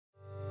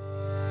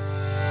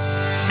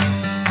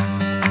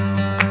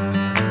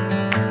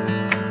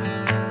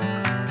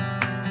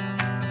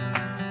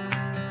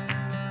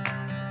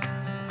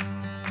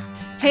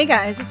Hey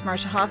guys, it's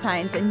Marsha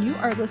Hoffhines, and you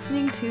are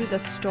listening to the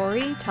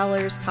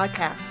Storytellers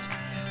Podcast,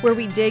 where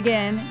we dig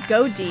in,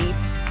 go deep,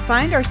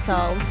 find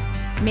ourselves,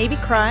 maybe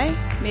cry,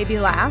 maybe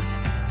laugh.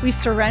 We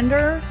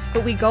surrender,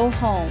 but we go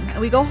home,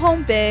 and we go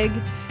home big.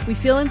 We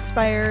feel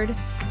inspired.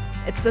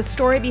 It's the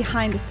story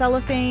behind the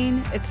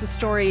cellophane. It's the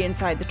story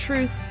inside the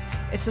truth.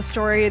 It's a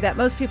story that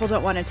most people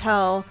don't want to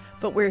tell,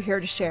 but we're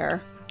here to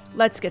share.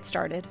 Let's get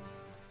started.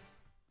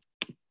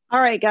 All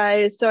right,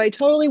 guys. So I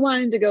totally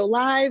wanted to go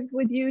live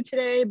with you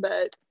today,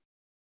 but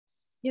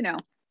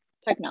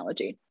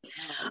technology.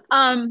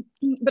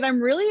 But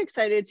I'm really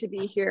excited to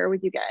be here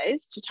with you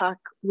guys to talk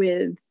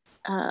with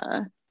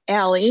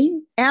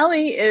Allie.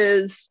 Allie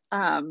is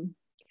a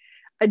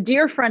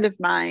dear friend of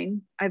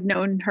mine. I've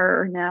known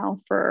her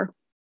now for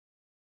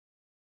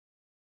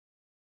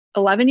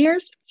 11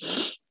 years.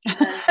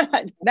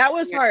 That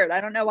was hard.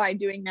 I don't know why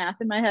doing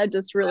math in my head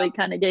just really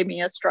kind of gave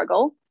me a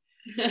struggle.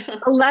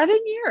 11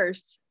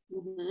 years.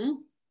 Mm-hmm.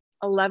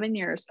 11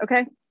 years.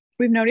 Okay.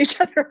 We've known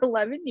each other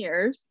 11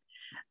 years.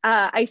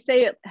 I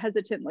say it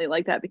hesitantly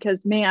like that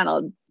because,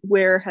 man,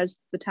 where has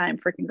the time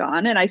freaking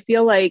gone? And I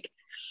feel like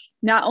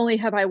not only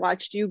have I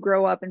watched you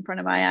grow up in front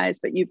of my eyes,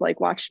 but you've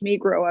watched me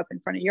grow up in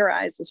front of your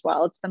eyes as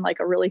well. It's been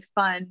a really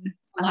fun.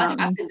 A lot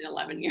happened in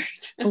 11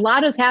 years. A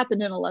lot has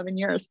happened in 11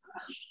 years.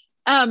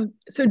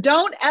 So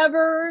don't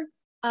ever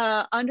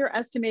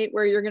underestimate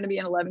where you're going to be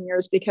in 11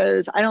 years,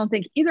 because I don't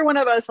think either one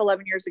of us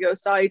 11 years ago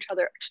saw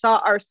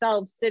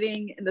ourselves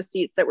sitting in the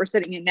seats that we're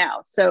sitting in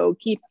now. So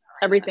keep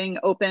everything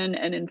open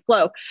and in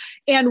flow.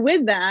 And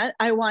with that,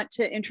 I want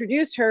to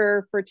introduce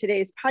her for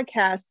today's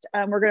podcast.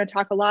 We're going to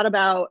talk a lot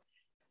about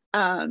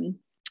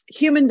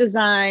human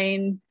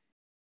design,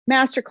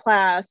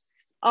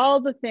 masterclass, all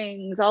the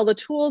things, all the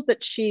tools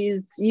that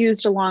she's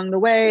used along the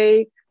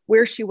way,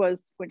 where she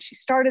was when she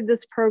started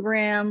this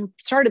program,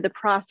 started the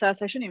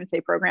process. I shouldn't even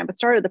say program, but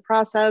started the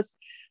process,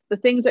 the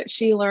things that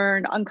she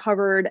learned,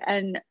 uncovered.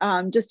 And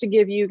just to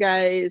give you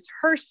guys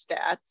her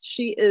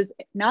stats,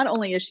 not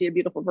only is she a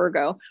beautiful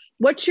Virgo.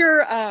 What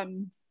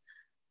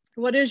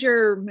is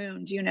your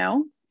moon? Do you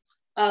know?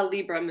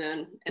 Libra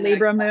moon. And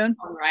Libra moon.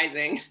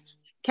 Rising.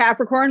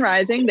 Capricorn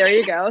rising. There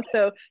you go.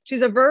 So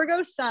she's a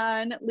Virgo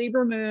sun,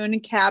 Libra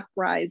moon, Cap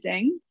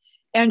rising.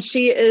 And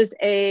she is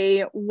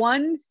a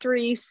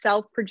 1-3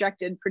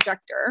 self-projected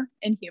projector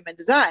in human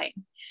design.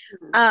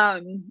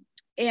 Mm-hmm.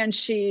 And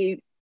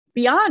she,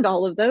 beyond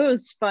all of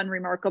those fun,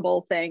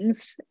 remarkable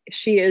things,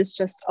 she is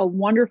just a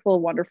wonderful,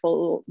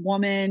 wonderful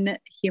woman,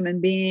 human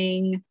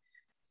being.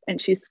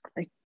 And she's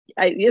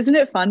isn't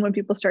it fun when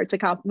people start to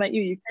compliment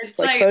you? You just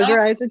close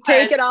your eyes and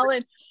take it all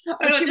in.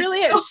 But she really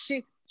is.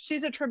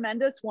 She's a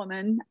tremendous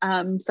woman.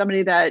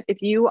 Somebody that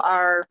if you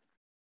are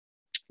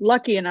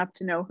lucky enough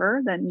to know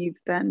her, then you've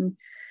been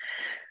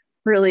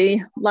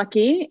really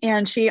lucky.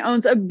 And she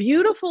owns a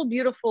beautiful,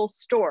 beautiful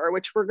store,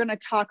 which we're going to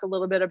talk a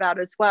little bit about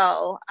as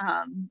well,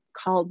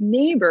 called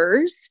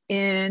Neighbors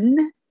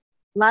in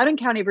Loudoun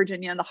County,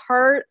 Virginia, in the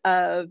heart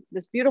of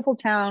this beautiful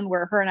town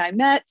where her and I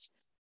met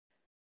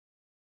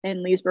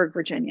in Leesburg,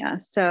 Virginia.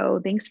 So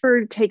thanks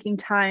for taking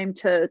time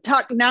to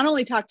not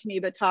only talk to me,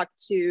 but talk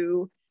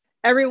to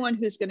everyone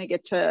who's going to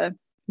get to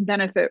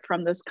benefit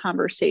from this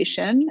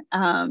conversation.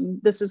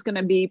 This is going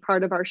to be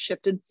part of our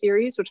Shifted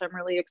series, which I'm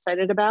really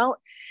excited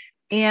about.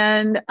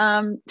 And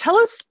tell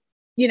us,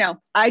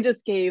 I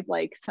just gave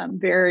some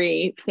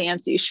very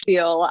fancy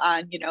spiel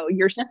on,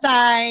 your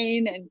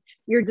sign and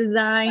your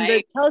design,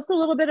 right. But tell us a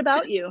little bit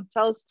about you.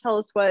 Tell us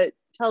what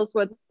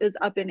is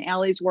up in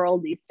Allie's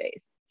world these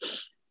days.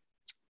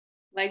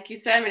 Like you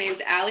said, my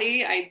name's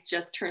Allie. I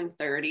just turned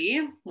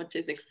 30, which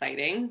is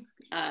exciting.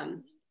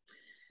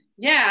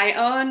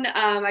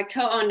 I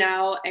co-own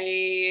now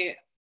a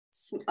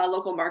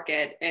local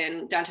market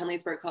in downtown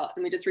Leesburg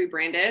and we just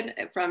rebranded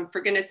it from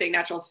For Goodness Sake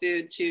Natural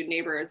Food to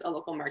Neighbors, a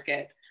local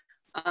market.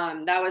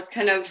 That was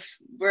kind of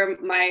where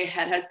my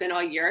head has been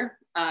all year.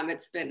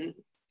 It's been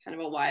kind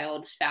of a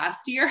wild,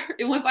 fast year.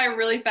 It went by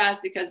really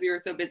fast because we were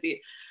so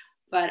busy.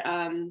 But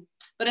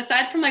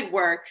aside from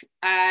work,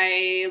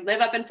 I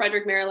live up in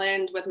Frederick,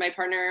 Maryland with my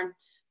partner,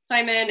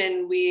 Simon,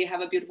 and we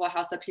have a beautiful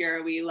house up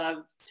here. We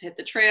love to hit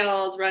the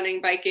trails,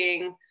 running,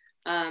 biking.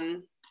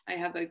 I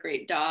have a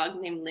great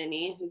dog named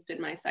Linny, who's been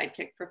my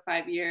sidekick for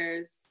 5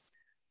 years.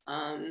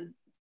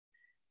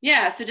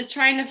 So just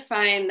trying to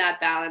find that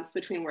balance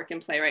between work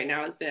and play right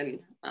now has been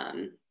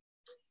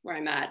where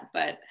I'm at,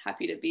 but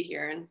happy to be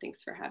here and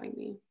thanks for having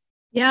me.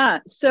 Yeah.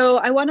 So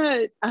I want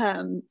to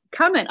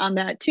comment on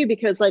that too,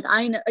 because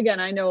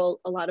I know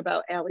a lot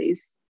about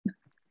Allie's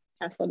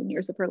past 11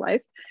 years of her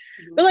life,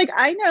 mm-hmm. But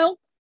I know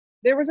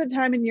there was a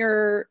time in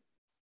your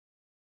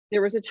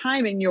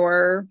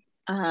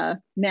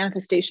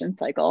manifestation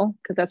cycle,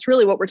 because that's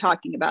really what we're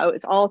talking about.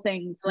 It's all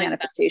things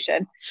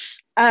manifestation,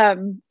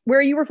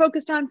 where you were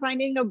focused on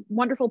finding a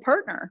wonderful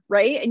partner,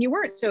 right? And you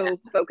weren't so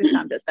focused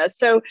on business.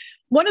 So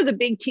one of the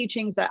big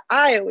teachings that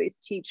I always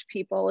teach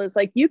people is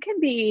you can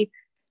be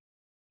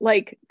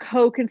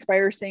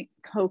co-conspiring,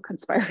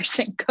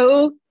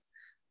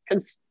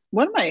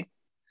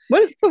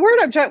 what's the word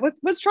I'm trying,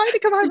 what's trying to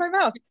come out of my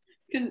mouth?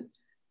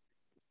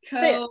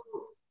 Conspiring.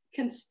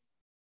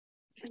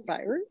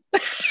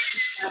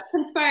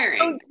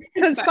 Conspiring.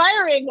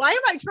 Conspiring. Why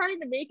am I trying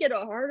to make it a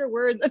harder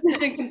word?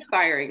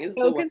 Conspiring is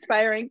the word.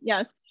 Conspiring,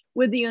 yes,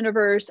 with the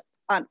universe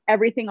on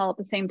everything all at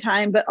the same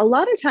time. But a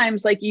lot of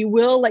times, like, you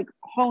will like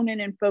hone in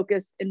and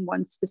focus in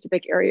one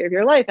specific area of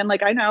your life. And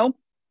like, I know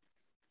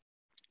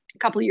a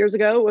couple of years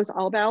ago, it was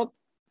all about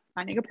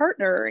finding a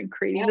partner and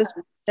creating this.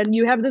 And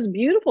you have this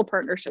beautiful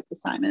partnership with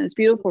Simon, this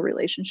beautiful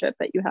relationship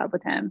that you have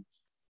with him.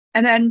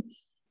 And then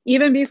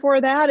even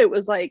before that, it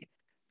was like,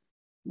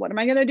 what am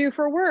I going to do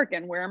for work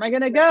and where am I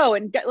going to go?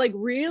 And get like,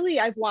 really,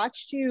 I've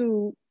watched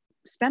you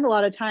spend a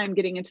lot of time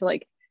getting into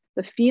like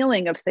the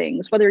feeling of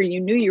things, whether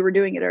you knew you were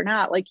doing it or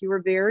not. Like, you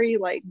were very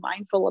like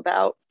mindful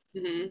about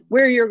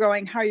where you're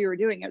going, how you were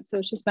doing it. So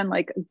it's just been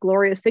like a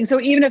glorious thing. So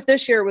even if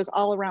this year was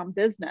all around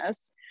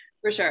business.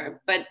 For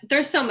sure. But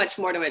there's so much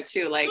more to it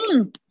too. Like,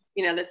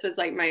 you know, this was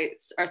like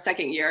our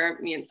second year,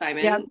 me and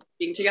Simon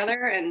being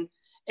together. And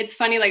it's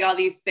funny, like all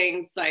these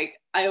things, like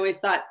I always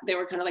thought they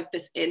were kind of like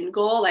this end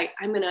goal. Like,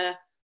 I'm going to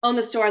own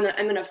the store and then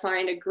I'm going to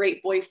find a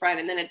great boyfriend.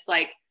 And then it's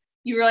like,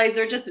 you realize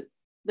they're just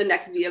the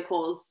next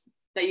vehicles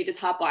that you just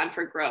hop on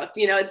for growth.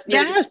 You know, it's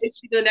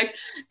the next,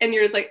 and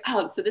you're just like,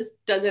 oh, so this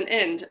doesn't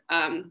end.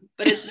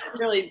 But it's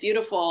really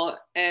beautiful.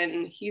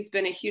 And he's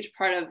been a huge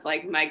part of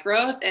like my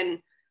growth and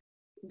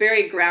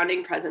very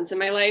grounding presence in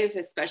my life,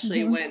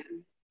 especially when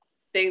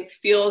things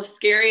feel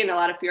scary and a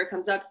lot of fear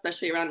comes up,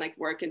 especially around like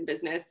work and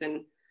business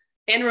and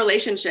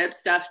relationship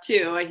stuff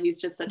too.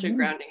 He's just such a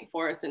grounding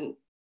force, and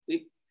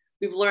we've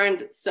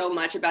learned so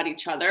much about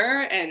each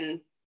other,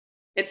 and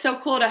it's so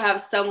cool to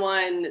have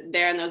someone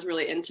there in those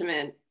really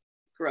intimate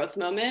growth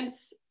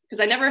moments,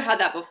 because I never had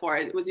that before.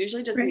 It was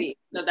usually just me.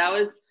 So that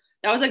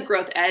was a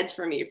growth edge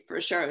for me, for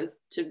sure, was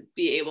to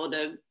be able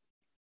to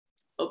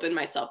open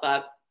myself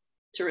up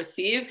to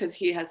receive, because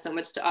he has so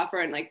much to offer,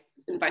 and like,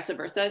 and vice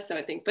versa. So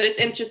I think, but it's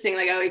interesting.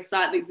 Like, I always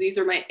thought like these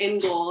are my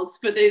end goals,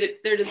 but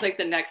they're just like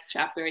the next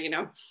chapter, you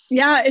know?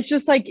 Yeah. It's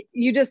just like,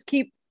 you just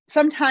keep,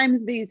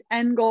 sometimes these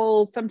end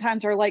goals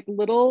sometimes are like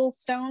little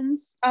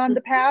stones on the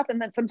path. And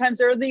then sometimes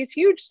there are these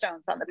huge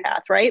stones on the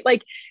path, right?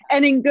 Like,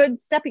 and in good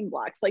stepping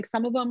blocks, like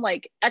some of them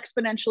like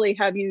exponentially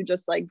have you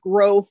just like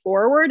grow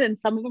forward. And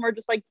some of them are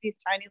just like these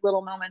tiny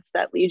little moments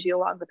that lead you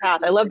along the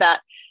path. I love that.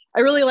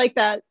 I really like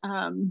that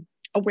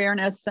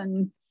awareness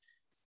and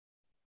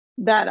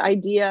that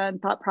idea and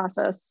thought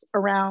process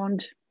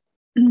around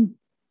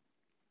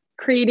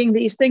creating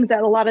these things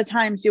that a lot of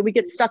times, we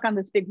get stuck on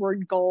this big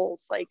word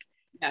goals, like,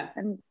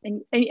 and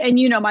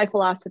you know, my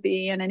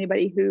philosophy, and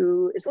anybody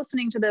who is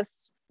listening to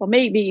this, well,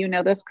 maybe you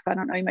know this, because I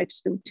don't know, you might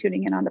just be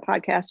tuning in on the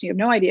podcast. You have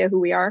no idea who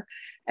we are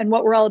and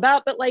what we're all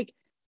about, but like,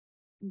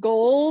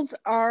 goals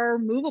are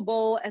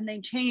movable and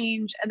they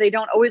change and they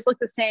don't always look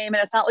the same.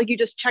 And it's not like you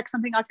just check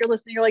something off your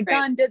list and you're like,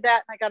 done, did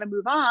that, and I got to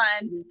move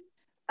on.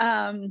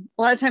 A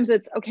lot of times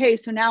it's okay,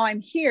 so now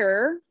I'm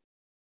here,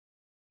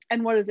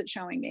 and what is it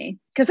showing me?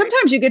 Because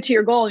sometimes you get to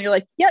your goal and you're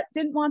like, yep,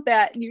 didn't want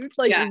that, and you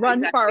like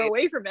run far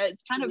away from it.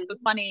 It's kind of the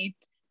funny,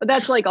 but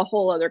that's like a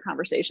whole other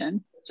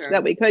conversation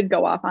that we could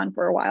go off on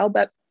for a while.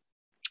 But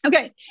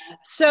okay,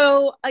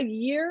 so a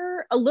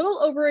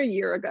little over a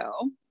year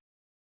ago,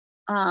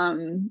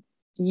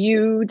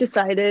 you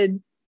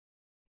decided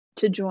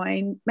to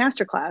join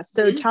Masterclass.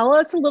 So tell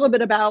us a little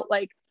bit about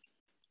like,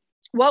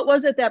 what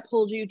was it that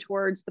pulled you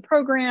towards the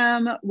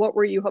program? What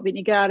were you hoping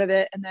to get out of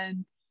it? And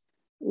then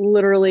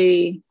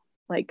literally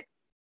like,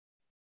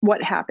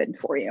 what happened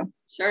for you?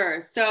 Sure.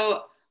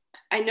 So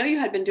I know you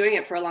had been doing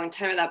it for a long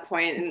time at that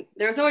point, and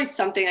there was always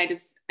something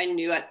I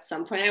knew at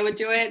some point I would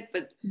do it,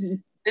 but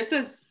this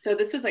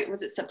was like,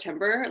 was it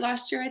September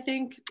last year? I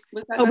think.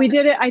 We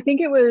did it. I think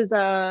it was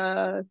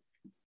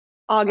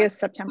August,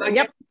 September.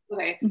 Yep.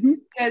 Okay.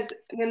 Because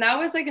that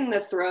was like in the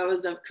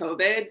throes of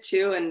COVID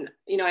too. And,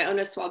 you know, I own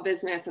a small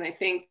business, and I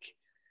think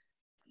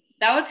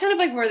that was kind of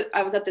like where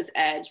I was at this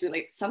edge, where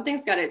like,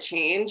 something's got to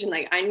change. And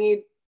like, I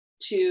need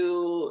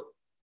to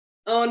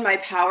own my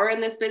power in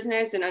this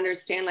business and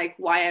understand like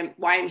why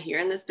I'm here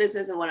in this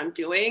business and what I'm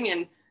doing,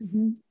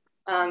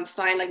 and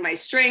find like my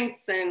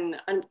strengths and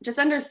just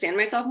understand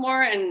myself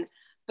more.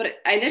 But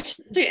I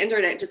initially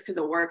entered it just because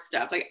of work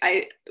stuff. Like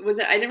I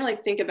didn't really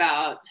think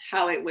about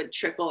how it would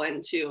trickle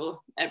into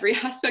every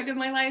aspect of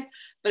my life,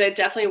 but it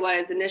definitely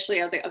was. Initially,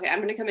 I was like, okay, I'm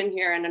going to come in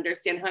here and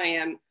understand how I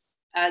am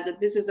as a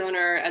business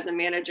owner, as a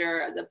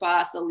manager, as a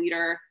boss, a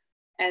leader.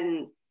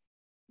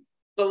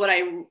 But what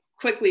I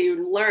quickly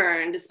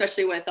learned,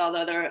 especially with all the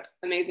other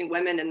amazing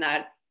women in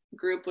that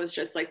group, was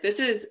just like, this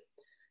is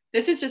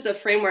just a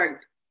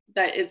framework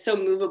that is so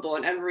movable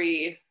in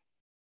every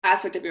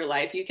aspect of your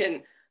life. You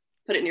can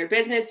put it in your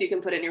business, you can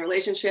put it in your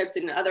relationships,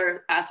 and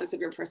other aspects of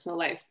your personal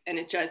life. And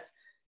it just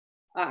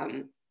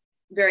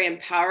very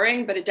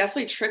empowering, but it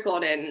definitely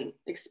trickled and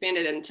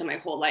expanded into my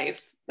whole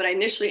life. But I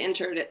initially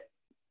entered it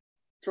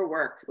for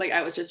work. Like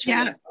I was just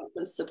trying to find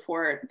some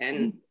support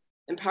and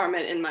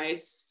empowerment in my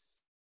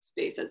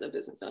space as a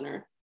business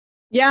owner.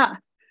 Yeah.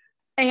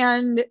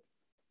 And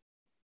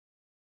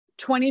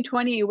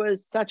 2020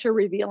 was such a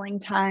revealing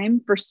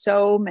time for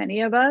so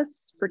many of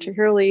us,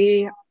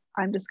 particularly,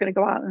 I'm just going to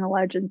go out on a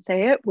ledge and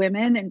say it,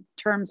 women, in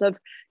terms of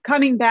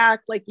coming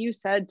back, like you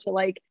said, to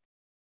like,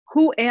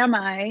 who am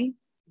I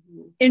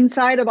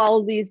inside of all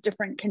of these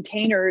different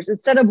containers,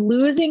 instead of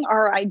losing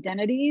our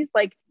identities,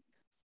 like,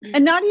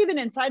 and not even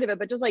inside of it,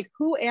 but just like,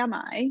 who am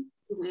I?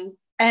 Mm-hmm.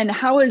 And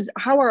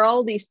how are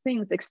all these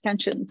things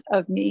extensions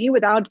of me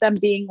without them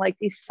being like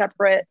these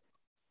separate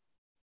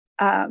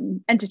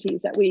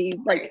entities that we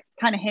like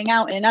kind of hang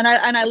out in. And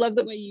I love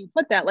the way you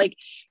put that, like,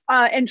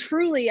 and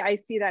truly I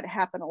see that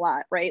happen a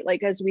lot, right?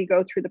 Like as we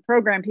go through the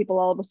program, people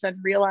all of a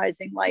sudden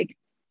realizing like,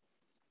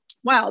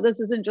 wow, this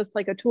isn't just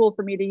like a tool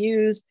for me to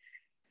use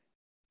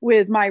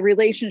with my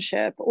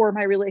relationship or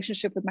my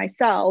relationship with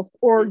myself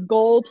or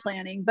goal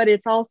planning, but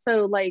it's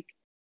also like,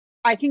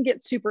 I can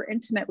get super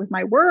intimate with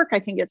my work. I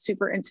can get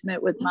super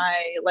intimate with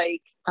my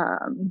like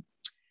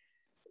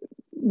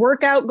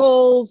workout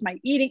goals, my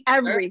eating,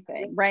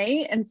 everything,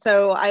 right? And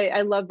so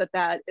I love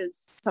that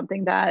is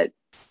something that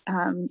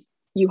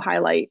you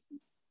highlight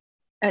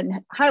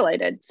and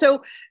highlighted.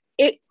 So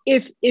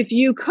if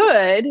you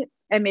could,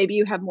 and maybe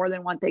you have more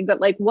than one thing,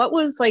 but like, what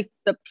was like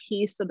the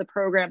piece of the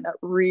program that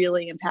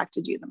really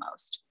impacted you the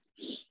most?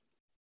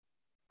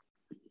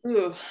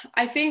 Ooh,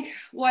 I think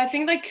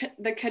like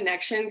the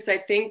connection, because I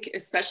think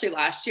especially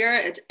last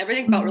year,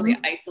 everything felt really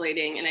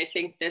isolating. And I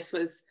think this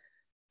was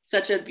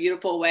such a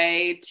beautiful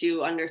way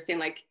to understand,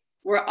 like,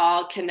 we're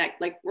all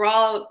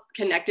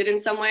connected in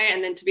some way.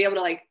 And then to be able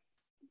to like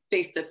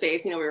face to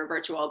face, we were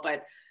virtual,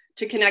 but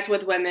to connect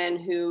with women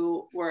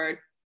who were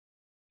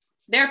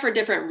there for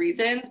different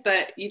reasons,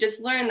 but you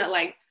just learn that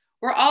like,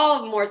 we're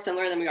all more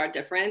similar than we are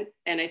different.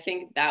 And I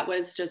think that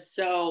was just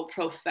so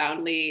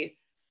profoundly,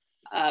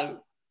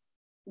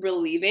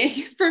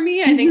 relieving for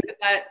me. I think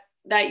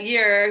that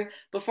year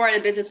before I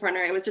had a business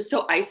partner, it was just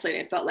so isolating.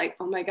 It felt like,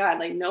 oh my God,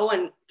 like no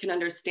one can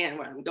understand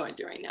what I'm going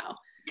through right now.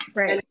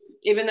 Right. And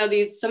even though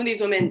some of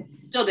these women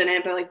still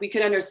didn't, but like we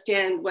could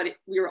understand what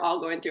we were all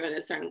going through at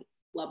a certain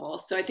level.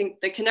 So I think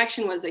the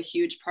connection was a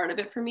huge part of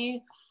it for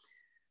me.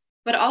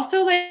 But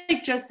also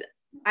like just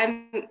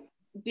I'm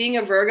being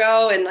a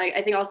Virgo and like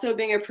I think also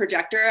being a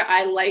projector,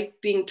 I like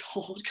being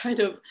told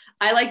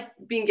I like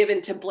being given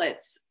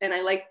templates, and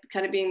I like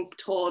kind of being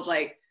told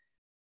like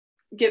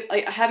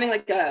having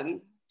like I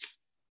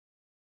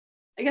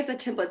guess a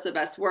template's the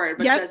best word,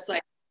 but just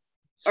like,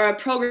 or a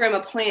program,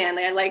 a plan.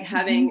 Like I like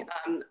having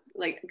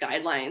like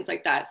guidelines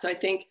like that. So I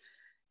think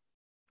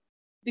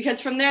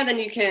because from there then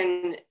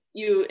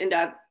you end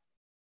up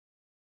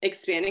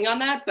expanding on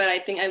that. But I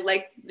think I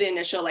like the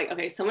initial like,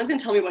 okay, someone's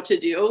gonna tell me what to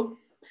do.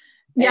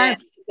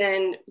 Yes.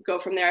 And then go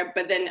from there.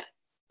 But then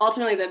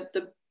ultimately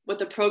what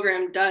the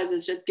program does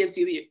is just gives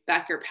you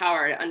back your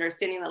power,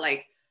 understanding that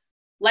like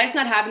life's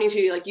not happening to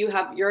you. Like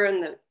you're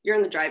in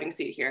the driving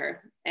seat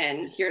here,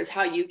 and here's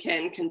how you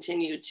can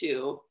continue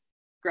to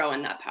grow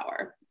in that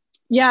power.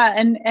 Yeah.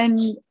 And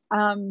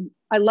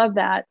I love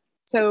that.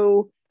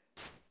 So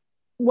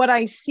what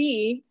I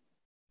see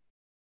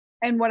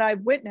and what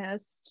I've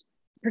witnessed,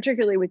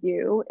 particularly with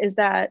you, is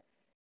that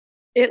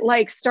it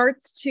like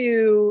starts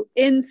to,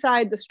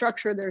 inside the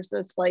structure, there's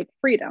this like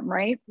freedom,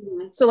 right?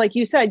 Mm-hmm. So like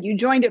you said, you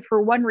joined it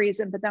for one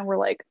reason, but then we're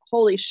like,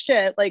 holy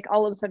shit, like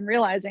all of a sudden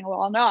realizing,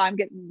 well, no, I'm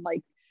getting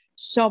like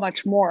so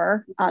much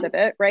more out of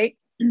it, right?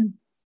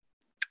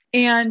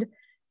 And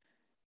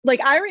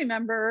like, I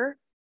remember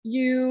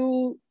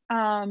you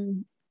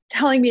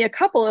telling me a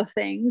couple of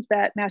things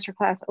that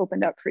Masterclass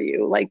opened up for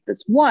you, like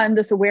this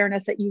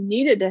awareness that you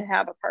needed to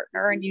have a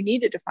partner and you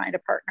needed to find a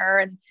partner.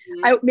 And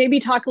I maybe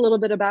talk a little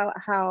bit about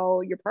how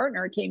your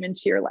partner came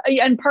into your life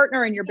and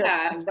partner in your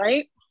business,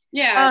 right?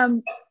 Yeah.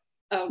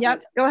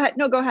 Yep. Go ahead.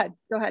 No, go ahead.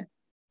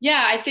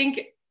 Yeah. I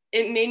think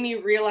it made me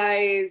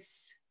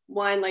realize,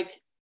 one, like,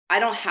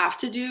 I don't have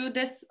to do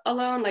this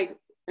alone, like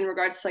in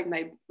regards to like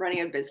my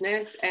running a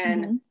business.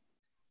 And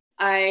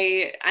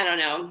I don't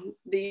know,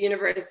 the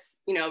universe,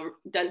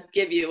 does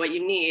give you what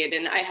you need.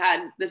 And I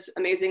had this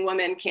amazing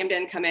woman,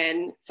 Camden, come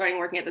in, starting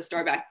working at the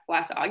store back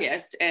last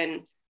August.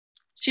 And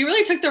she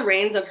really took the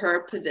reins of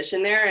her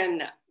position there,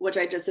 and which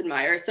I just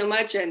admire so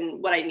much,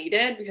 and what I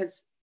needed,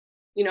 because,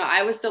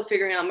 I was still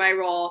figuring out my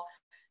role,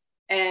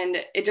 and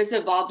it just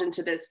evolved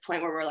into this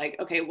point where we're like,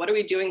 okay, what are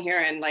we doing here?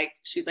 And like,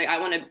 she's like, I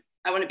want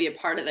to be a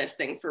part of this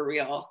thing for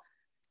real.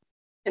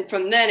 And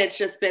from then it's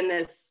just been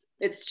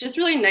it's just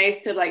really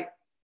nice to like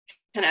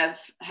kind of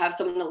have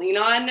someone to lean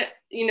on,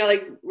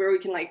 like where we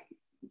can like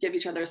give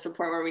each other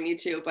support where we need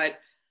to. But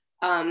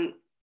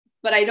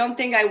I don't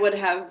think I would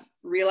have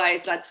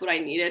realized that's what I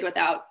needed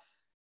without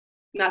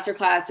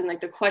Masterclass and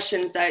like the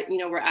questions that,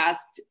 were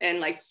asked,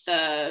 and like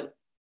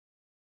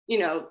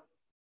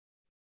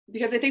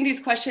because I think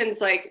these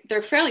questions, like,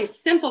 they're fairly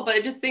simple,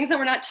 but just things that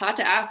we're not taught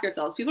to ask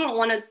ourselves. People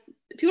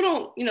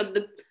don't,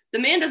 the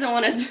man doesn't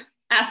want us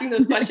asking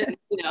those questions,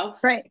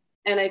 Right.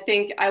 And I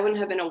think I wouldn't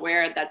have been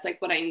aware that's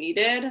like what I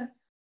needed,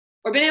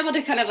 or been able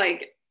to kind of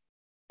like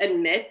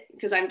admit,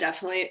 because I'm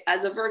definitely,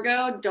 as a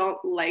Virgo, don't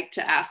like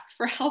to ask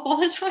for help all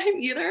the time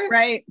either.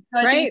 Right. So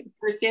I Right. think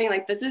understanding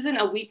like this isn't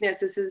a weakness.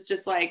 This is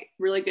just like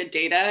really good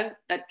data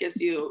that gives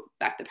you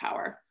back the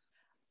power.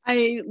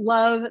 I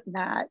love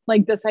that.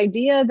 Like this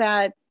idea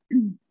that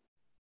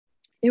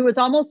it was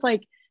almost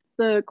like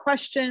the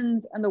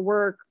questions and the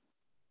work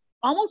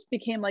almost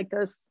became like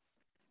this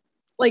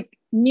like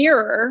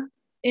mirror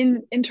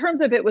in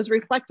terms of it was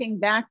reflecting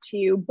back to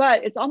you,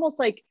 but it's almost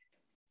like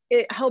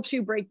it helps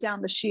you break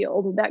down the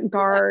shield, that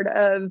guard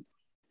of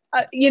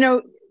you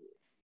know,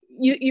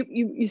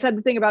 you said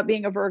the thing about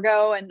being a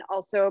Virgo and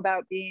also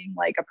about being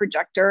like a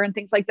projector and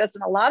things like this.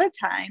 And a lot of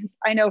times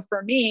I know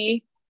for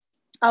me,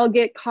 I'll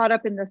get caught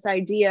up in this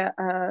idea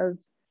of,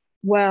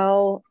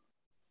 well,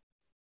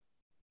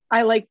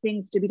 I like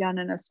things to be done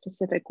in a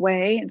specific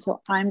way. And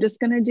so I'm just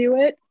going to do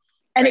it.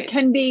 And Right. it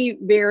can be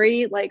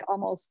very like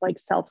almost like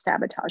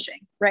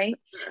self-sabotaging. Right.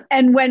 Sure.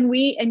 And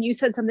and you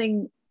said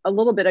something a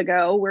little bit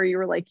ago where you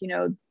were like, you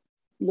know,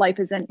 life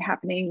isn't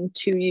happening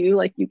to you.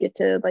 Like you get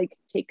to like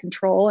take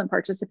control and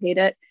participate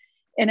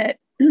in it.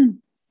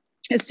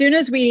 As soon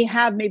as we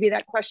have maybe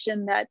that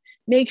question that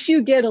makes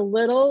you get a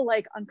little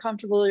like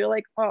uncomfortable, you're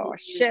like, oh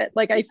shit.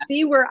 Like I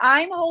see where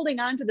I'm holding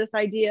on to this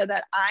idea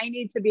that I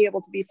need to be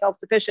able to be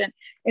self-sufficient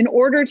in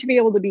order to be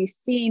able to be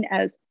seen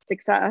as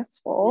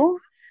successful.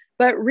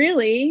 But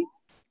really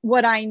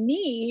what I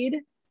need,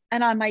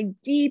 and on my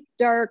deep,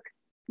 dark,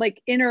 like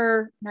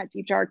inner, not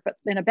deep, dark, but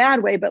in a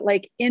bad way, but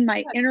like in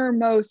my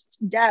innermost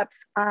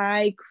depths,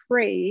 I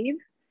crave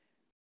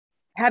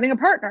having a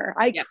partner.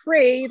 I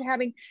crave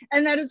having,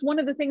 and that is one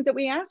of the things that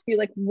we ask you,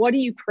 like, what do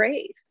you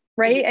crave?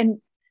 Right.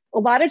 And a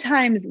lot of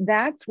times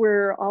that's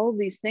where all of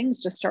these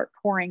things just start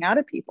pouring out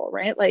of people.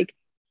 Right. Like,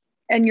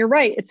 and you're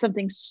right. It's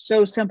something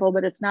so simple,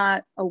 but it's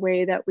not a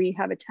way that we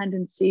have a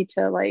tendency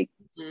to like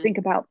think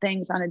about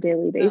things on a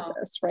daily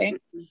basis. Right.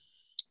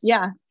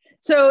 Yeah.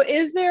 So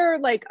is there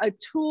like a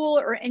tool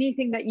or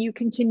anything that you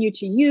continue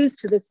to use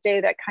to this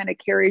day that kind of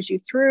carries you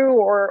through,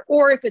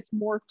 or if it's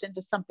morphed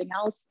into something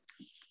else?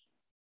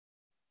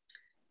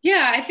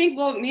 Yeah, I think,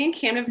 well, me and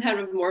Cam have kind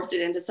of morphed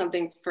it into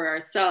something for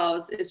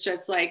ourselves. It's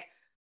just like,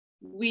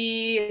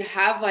 we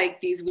have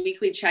like these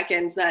weekly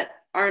check-ins that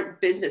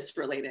aren't business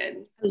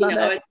related. I love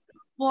it. It's,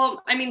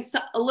 well, I mean,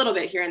 a little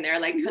bit here and there,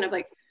 like kind of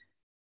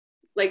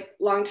like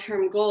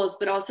long-term goals,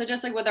 but also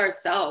just like with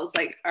ourselves,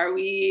 like, are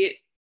you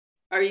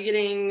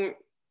getting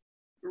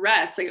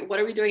rest? Like, what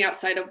are we doing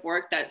outside of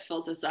work that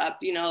fills us up,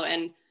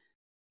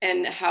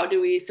 and how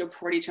do we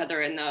support each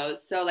other in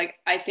those? So like,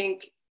 I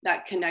think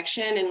that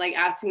connection and like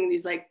asking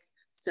these like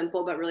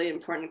simple but really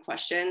important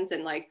questions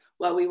and like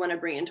what we want to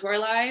bring into our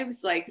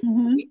lives, like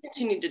we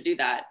continue to do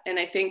that. And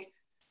I think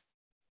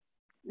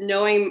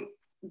knowing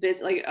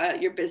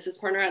your business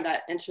partner at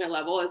that intimate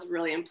level is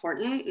really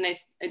important. And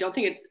I don't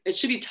think it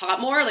should be taught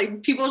more.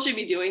 Like people should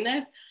be doing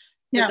this.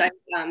 Yeah.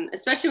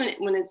 Especially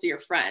when it's your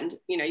friend,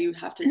 you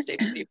have to stay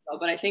pretty well.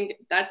 But I think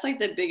that's like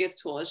the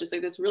biggest tool is just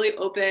like this really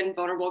open,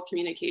 vulnerable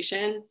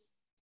communication.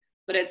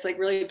 But it's like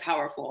really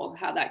powerful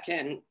how that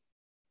can,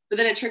 but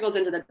then it trickles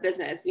into the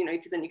business,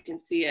 because then you can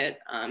see it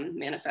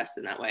manifest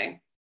in that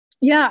way.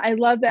 Yeah, I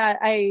love that.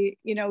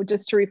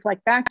 Just to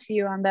reflect back to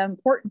you on the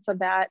importance of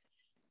that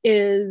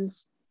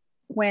is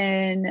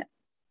when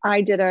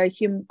I did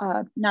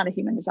not a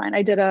human design,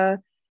 I did a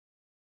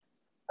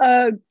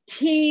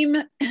team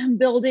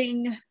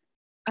building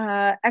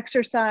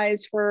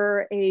exercise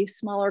for a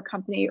smaller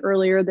company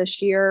earlier this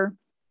year.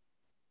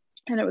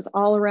 And it was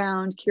all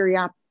around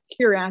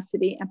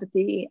curiosity,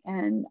 empathy,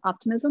 and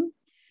optimism.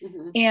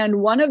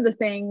 And one of the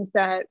things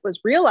that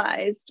was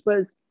realized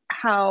was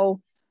how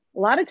a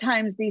lot of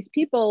times these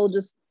people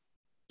just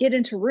get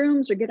into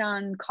rooms or get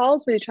on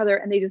calls with each other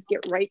and they just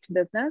get right to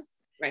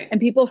business. Right.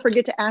 And people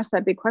forget to ask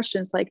that big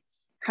questions like,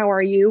 how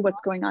are you?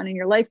 What's going on in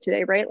your life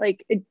today? Right.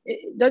 Like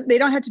they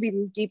don't have to be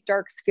these deep,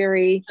 dark,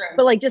 scary,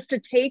 but like just to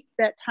take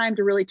that time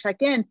to really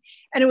check in.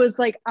 And it was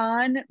like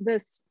on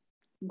this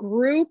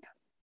group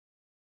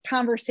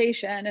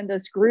conversation and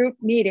this group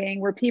meeting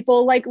where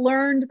people like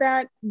learned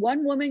that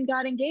one woman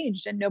got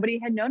engaged and nobody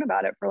had known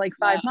about it for like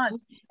 5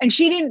 months. And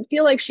she didn't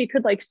feel like she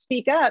could like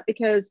speak up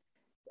because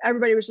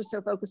everybody was just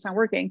so focused on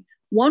working.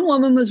 One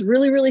woman was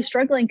really, really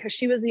struggling because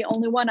she was the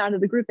only one out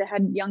of the group that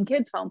had young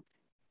kids home.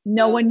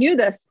 No one knew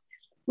this.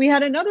 We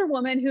had another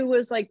woman who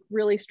was like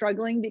really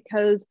struggling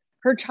because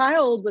her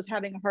child was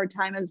having a hard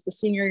time as the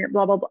senior year,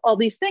 blah, blah, blah, all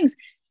these things.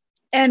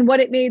 And what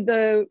it made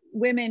the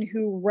women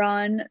who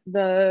run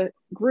the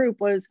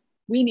group was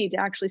we need to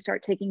actually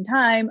start taking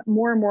time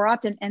more and more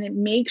often, and it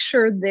makes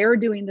sure they're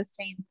doing the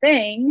same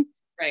thing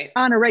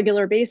on a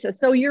regular basis.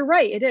 So you're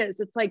right. It is.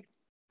 It's like,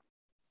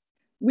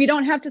 we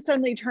don't have to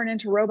suddenly turn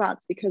into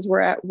robots because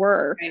we're at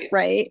work.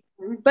 Right.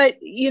 But,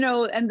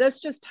 and this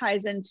just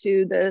ties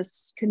into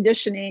this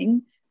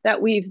conditioning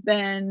that we've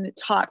been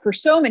taught for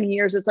so many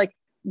years. It's like,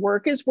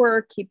 work is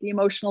work, keep the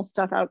emotional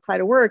stuff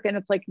outside of work. And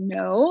it's like,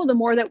 no, the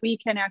more that we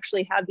can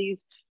actually have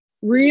these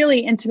really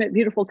intimate,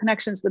 beautiful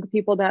connections with the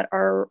people that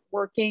are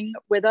working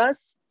with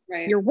us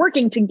Right. you're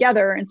working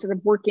together instead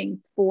of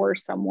working for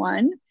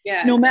someone,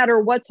 Yeah. no matter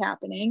what's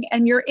happening,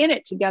 and you're in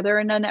it together,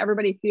 and then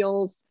everybody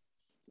feels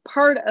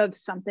part of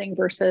something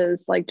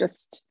versus like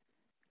just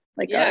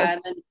like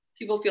and then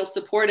people feel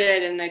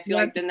supported, and I feel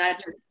Yep. like then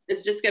that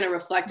is just going to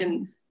reflect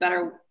in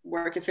better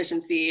work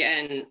efficiency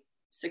and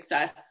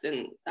success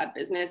in that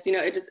business. You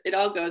know, it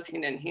all goes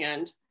hand in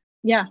hand.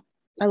 Yeah,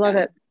 I love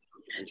it.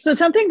 So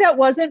something that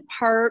wasn't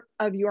part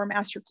of your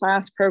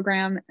masterclass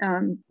program,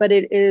 but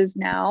it is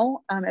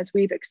now, as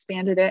we've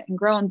expanded it and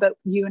grown, but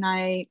you and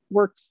I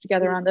worked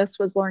together on this,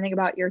 was learning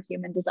about your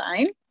human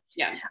design.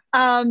 Yeah.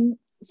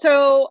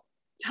 So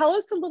tell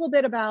us a little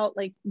bit about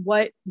like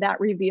what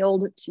that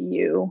revealed to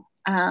you.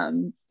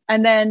 And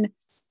then,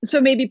 so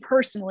maybe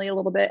personally a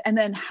little bit, and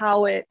then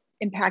how it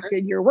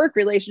impacted your work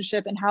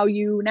relationship and how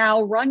you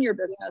now run your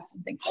business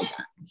and things like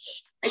that.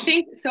 I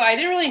think, so I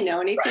didn't really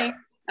know anything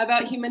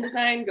about human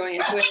design going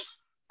into it.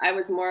 I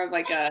was more of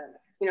like a,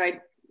 you know,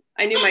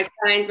 I knew my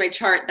signs, my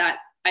chart, that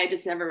I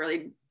just never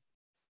really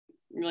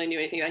knew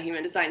anything about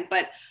human design,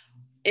 but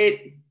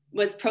it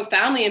was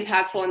profoundly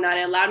impactful in that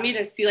it allowed me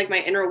to see like my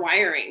inner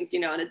wirings, you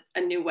know, in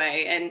a new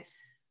way, and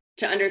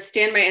to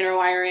understand my inner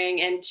wiring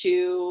and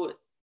to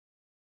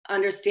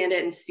understand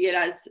it and see it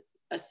as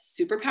a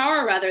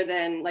superpower rather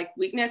than like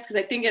weakness. Cause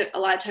I think a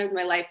lot of times in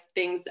my life,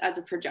 things as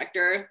a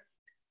projector,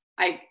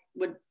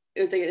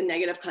 it was like a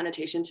negative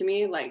connotation to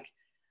me, like,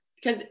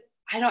 because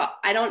I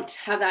don't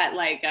have that,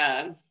 like,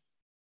 I'm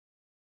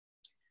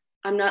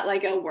not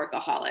like a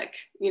workaholic,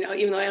 you know,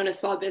 even though I own a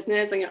small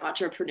business, like an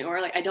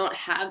entrepreneur, like I don't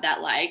have that,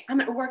 like, I'm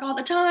at work all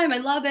the time, I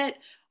love it.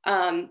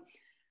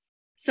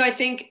 So I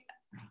think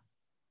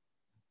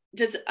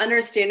just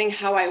understanding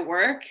how I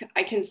work,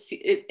 I can see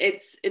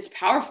it's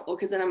powerful,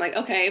 because then I'm like,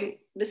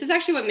 okay, this is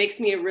actually what makes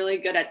me really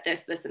good at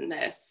this, this, and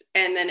this.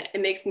 And then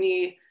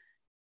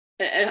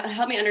it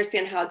helped me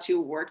understand how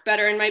to work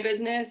better in my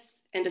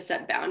business and to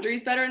set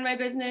boundaries better in my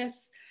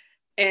business.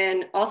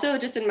 And also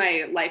just in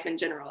my life in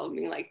general,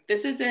 being like,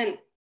 this isn't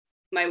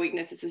my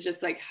weakness. This is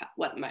just like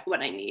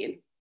what I need.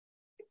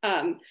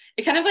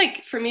 It kind of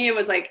like, for me, it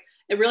was like,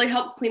 it really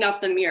helped clean off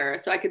the mirror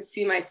so I could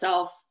see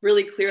myself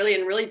really clearly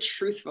and really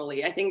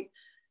truthfully. I think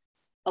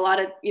a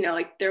lot of, you know,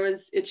 like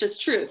it's just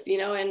truth, you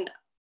know, and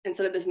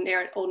instead of this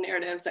old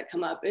narratives that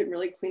come up, it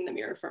really cleaned the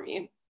mirror for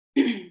me.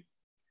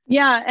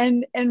 Yeah.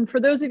 And for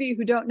those of you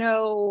who don't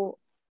know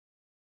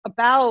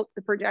about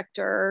the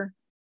projector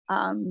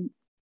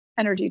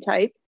energy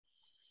type,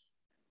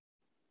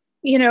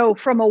 you know,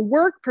 from a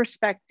work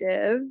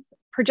perspective,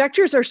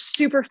 projectors are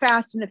super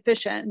fast and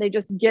efficient. They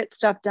just get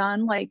stuff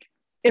done. Like,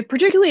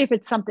 particularly if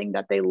it's something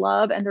that they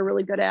love and they're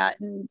really good at,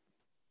 and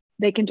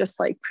they can just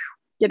like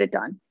get it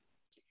done.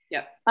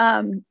 Yeah.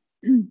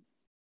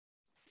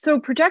 So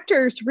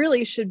projectors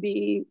really should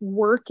be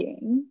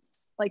working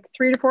like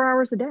 3 to 4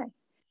 hours a day.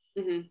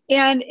 Mm-hmm.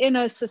 And in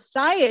a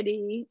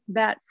society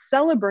that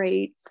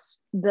celebrates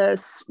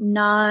this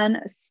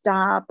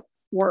non-stop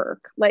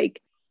work,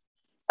 like,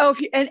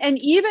 and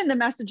even the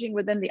messaging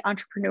within the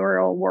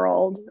entrepreneurial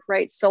world,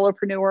 right?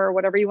 Solopreneur,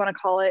 whatever you want to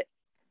call it,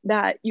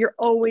 that you're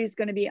always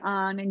going to be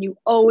on and you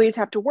always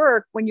have to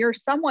work. When you're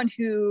someone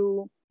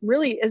who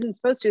really isn't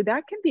supposed to,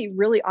 that can be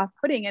really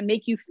off-putting and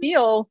make you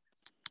feel,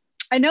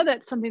 I know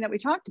that's something that we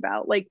talked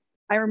about. Like,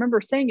 I remember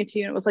saying it to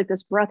you, and it was like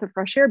this breath of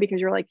fresh air, because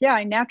you're like, yeah,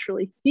 I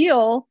naturally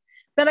feel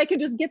that I could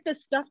just get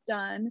this stuff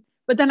done.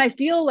 But then I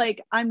feel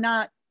like I'm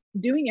not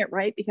doing it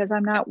right because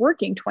I'm not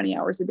working 20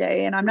 hours a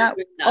day, and I'm not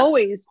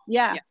always,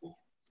 yeah.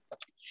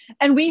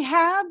 And we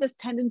have this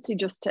tendency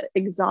just to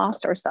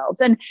exhaust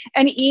ourselves, and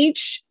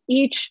each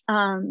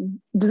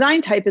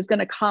design type is going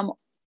to come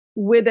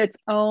with its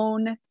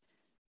own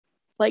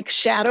like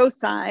shadow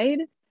side,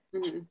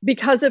 mm-hmm.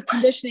 because of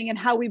conditioning and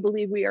how we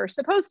believe we are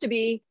supposed to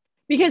be.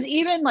 Because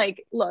even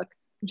like, look,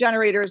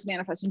 generators,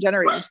 manifesting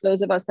generators,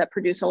 those of us that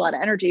produce a lot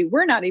of energy,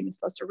 we're not even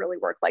supposed to really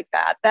work like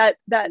that.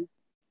 That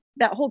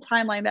whole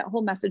timeline, that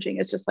whole messaging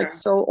is just like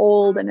so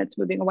old and it's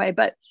moving away.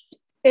 But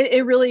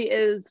it really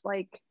is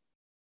like,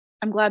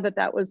 I'm glad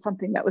that was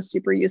something that was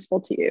super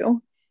useful to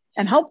you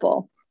and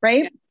helpful,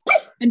 right? Yeah.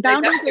 And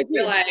boundaries. I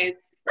realized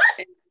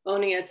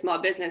owning a small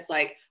business,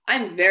 like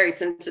I'm very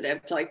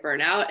sensitive to like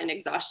burnout and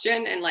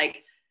exhaustion, and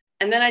like,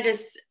 and then I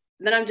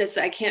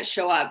can't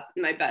show up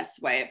in my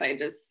best way if I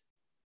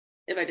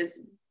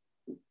just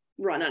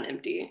run on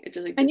empty. It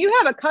just like, and you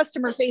have a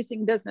customer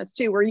facing business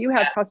too, where you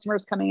have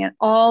customers coming in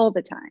all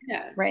the time,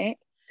 right?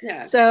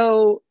 Yeah.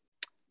 So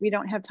we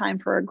don't have time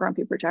for a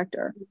grumpy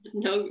projector.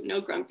 No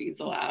grumpies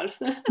allowed.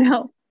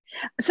 No.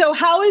 So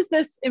how is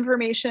this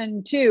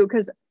information too?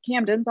 Because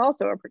Camden's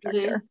also a projector.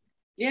 Mm-hmm.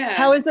 Yeah.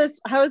 How has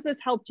this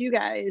helped you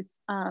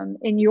guys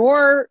in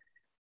your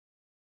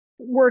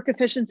work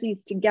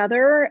efficiencies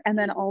together, and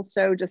then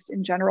also just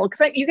in general?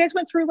 Because you guys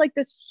went through like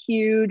this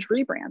huge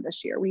rebrand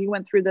this year. We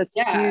went through this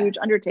huge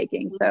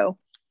undertaking. So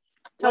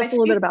tell us a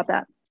little bit about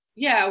that.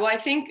 Yeah. Well, I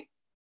think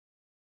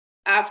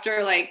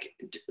after like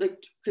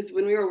because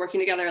when we were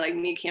working together, like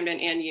me, Camden,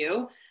 and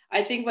you,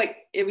 I think like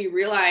we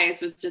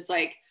realized was just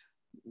like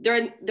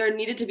there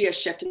needed to be a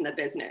shift in the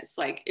business.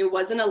 Like it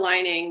wasn't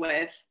aligning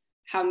with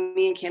how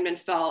me and Camden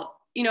felt,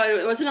 you know,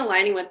 it wasn't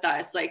aligning with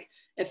us. Like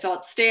it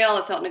felt stale,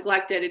 it felt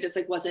neglected. It just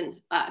like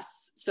wasn't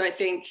us. So I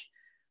think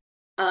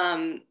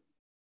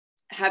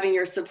having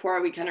your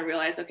support, we kind of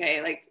realized,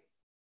 okay, like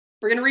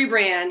we're going to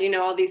rebrand, you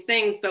know, all these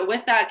things. But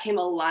with that came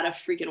a lot of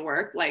freaking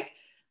work. Like,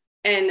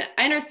 and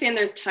I understand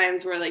there's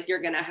times where like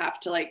you're going to have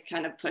to like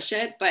kind of push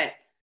it. But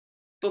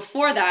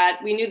before that,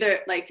 we knew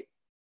that like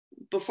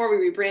before we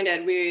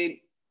rebranded,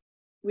 we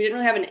didn't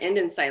really have an end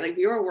in sight. Like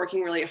we were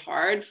working really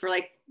hard for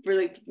like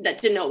really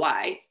that didn't know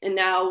why. And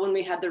now when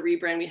we had the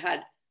rebrand, we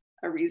had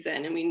a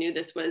reason, and we knew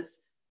this was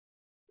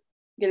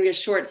going to be a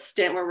short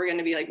stint where we're going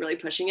to be like really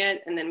pushing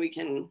it, and then we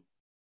can,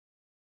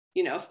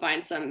 you know,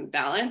 find some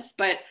balance.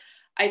 But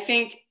I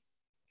think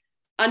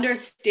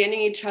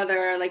understanding each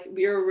other, like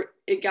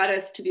it got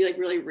us to be like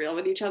really real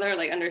with each other,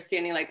 like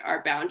understanding like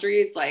our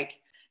boundaries, like,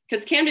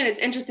 because Camden, it's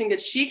interesting that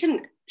she's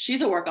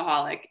a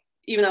workaholic,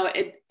 even though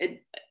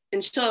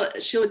and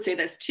she would say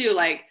this too,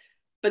 like,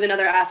 but then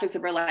other aspects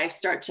of her life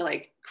start to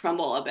like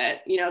crumble a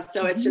bit, you know?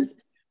 So it's just,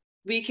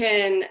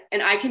 and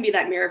I can be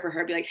that mirror for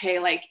her, be like, hey,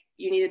 like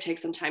you need to take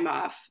some time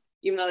off,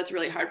 even though it's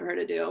really hard for her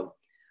to do.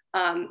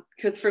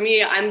 Cause for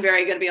me, I'm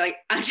very good to be like,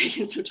 I'm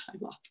taking some time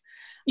off.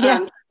 So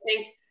I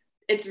think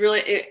it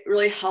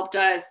really helped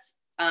us,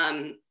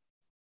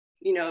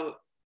 you know,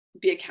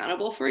 be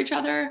accountable for each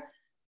other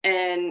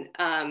and,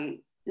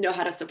 know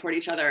how to support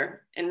each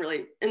other in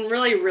really,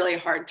 really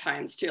hard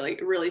times too, like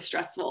really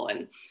stressful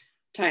and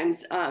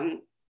times.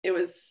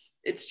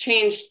 It's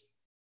changed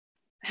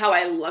how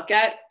I look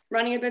at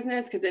running a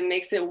business because it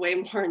makes it way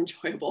more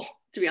enjoyable,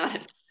 to be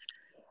honest.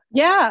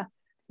 Yeah.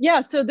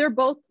 So they're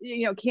both,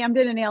 you know,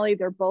 Camden and Allie,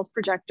 they're both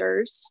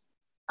projectors,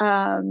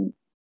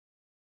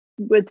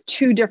 with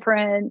two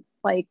different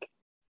like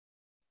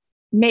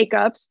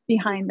makeups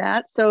behind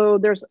that. So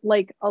there's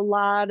like a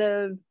lot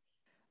of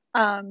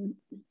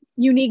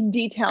unique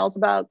details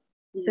about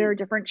their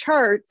different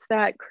charts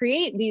that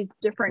create these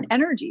different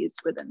energies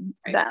within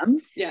them.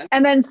 Yeah.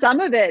 And then some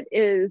of it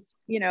is,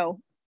 you know,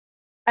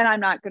 and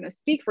I'm not going to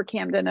speak for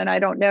Camden and I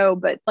don't know,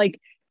 but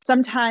like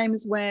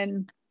sometimes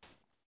when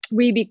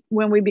we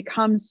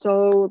become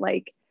so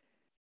like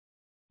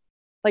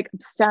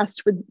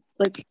obsessed with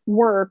like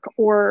work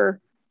or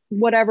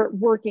whatever,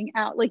 working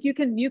out, like you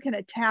can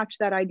attach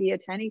that idea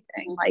to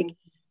anything. Like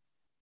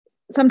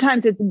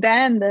sometimes it's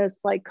been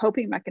this like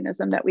coping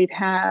mechanism that we've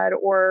had,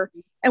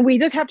 and we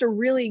just have to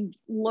really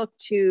look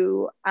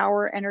to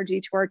our energy,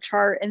 to our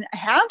chart, and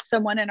have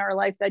someone in our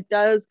life that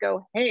does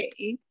go,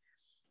 hey,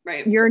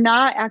 right, you're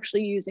not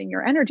actually using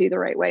your energy the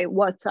right way.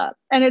 What's up?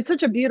 And it's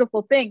such a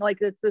beautiful thing. Like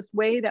it's this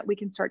way that we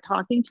can start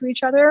talking to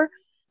each other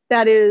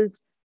that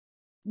is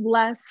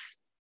less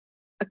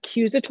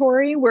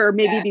accusatory, where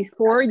maybe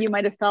before you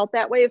might have felt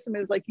that way if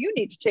somebody was like, you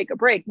need to take a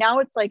break. Now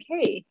it's like,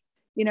 hey,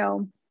 you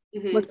know,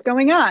 what's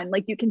going on?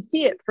 Like you can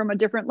see it from a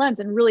different lens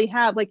and really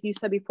have, like you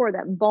said before,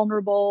 that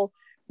vulnerable,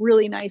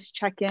 really nice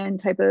check-in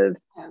type of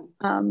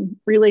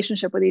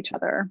relationship with each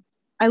other.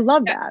 I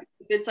love that.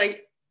 It's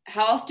like,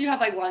 how else do you have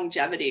like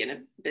longevity in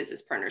a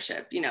business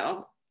partnership, you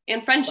know,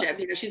 and friendship?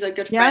 You know, she's a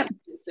good friend.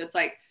 So it's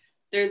like,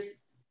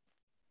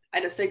 I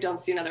just like don't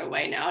see another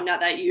way now. Not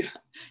that you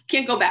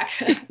can't go back.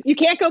 You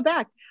can't go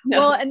back. No.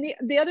 Well, and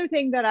the other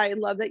thing that I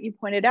love that you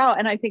pointed out,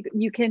 and I think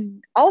you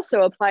can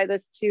also apply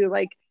this to,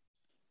 like,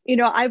 you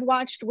know, I've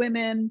watched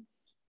women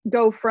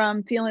go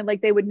from feeling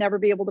like they would never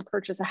be able to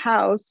purchase a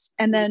house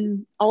and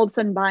then all of a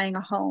sudden buying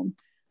a home,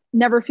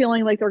 never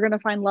feeling like they're going to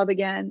find love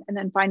again, and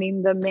then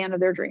finding the man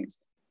of their dreams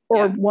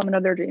or woman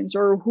of their dreams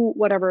or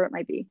whatever it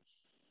might be.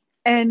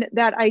 And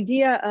that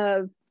idea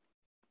of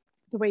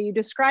the way you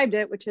described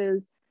it, which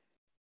is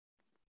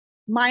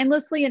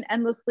mindlessly and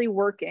endlessly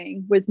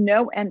working with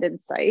no end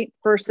in sight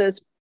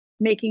versus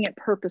making it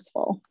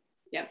purposeful.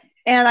 Yeah.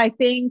 And I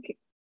think,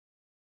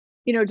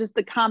 you know, just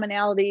the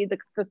commonality,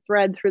 the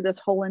thread through this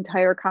whole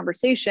entire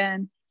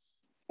conversation,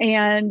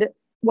 and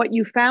what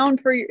you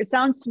found it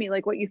sounds to me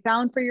like what you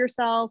found for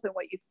yourself, and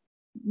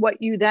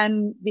what you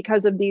then,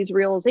 because of these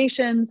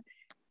realizations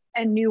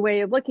and new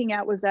way of looking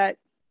at, was that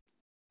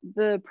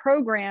the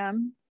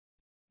program,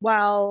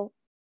 while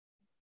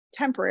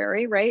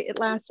temporary, right, it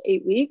lasts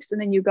 8 weeks and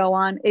then you go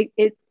on,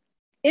 it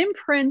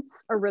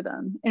imprints a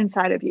rhythm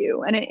inside of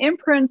you, and it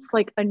imprints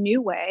like a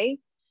new way,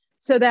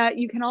 so that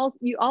you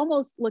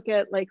almost look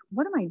at like,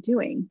 what am I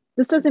doing?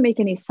 This doesn't make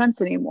any sense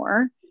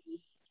anymore.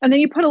 And then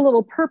you put a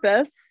little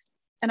purpose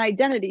and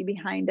identity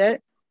behind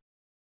it,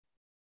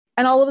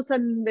 and all of a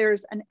sudden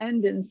there's an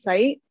end in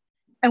sight.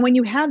 And when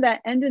you have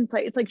that end in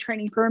sight, it's like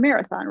training for a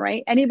marathon,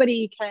 right?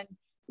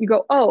 You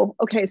go, oh,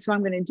 okay, so I'm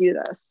going to do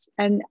this,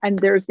 and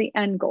there's the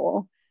end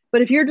goal.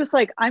 But if you're just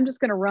like, I'm just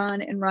going to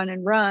run and run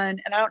and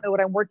run, and I don't know what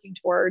I'm working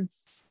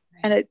towards,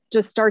 and it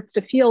just starts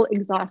to feel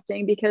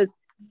exhausting, because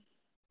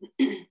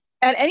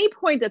at any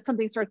point that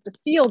something starts to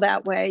feel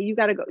that way, you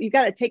got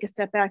to take a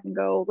step back and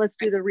go, let's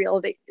do the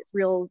real,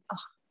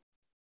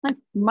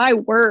 my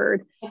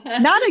word,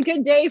 not a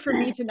good day for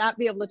me to not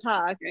be able to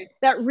talk.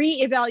 That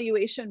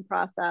reevaluation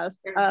process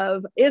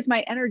of, is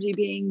my energy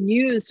being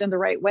used in the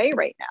right way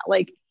right now?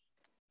 Like,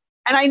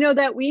 And I know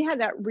that we had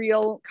that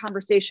real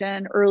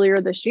conversation earlier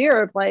this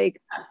year of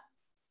like,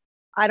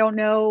 I don't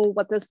know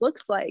what this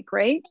looks like,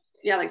 right?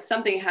 Yeah, like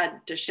something had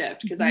to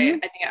shift because Mm-hmm. I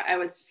think I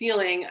was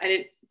feeling, I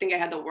didn't think I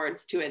had the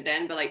words to it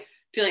then, but like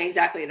feeling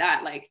exactly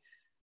that. Like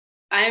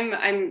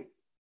I'm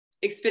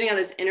expending all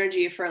this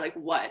energy for like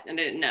what? And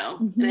I didn't know.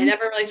 Mm-hmm. And I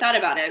never really thought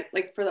about it.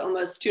 Like for the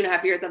almost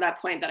 2.5 years at that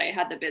point that I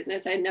had the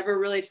business, I never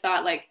really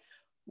thought like,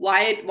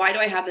 why do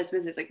I have this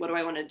business? Like, what do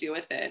I want to do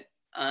with it?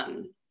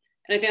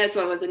 And I think that's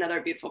what was another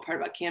beautiful part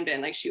about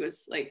Camden. Like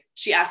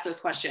she asked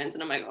those questions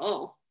and I'm like,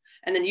 oh,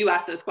 and then you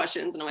ask those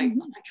questions and I'm like,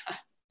 oh my God,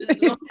 this is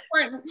so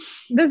important.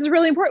 This is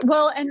really important.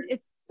 Well, and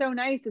it's so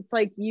nice. It's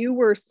like you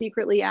were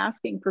secretly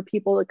asking for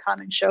people to come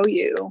and show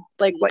you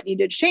like what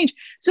needed to change.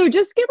 So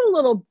just give a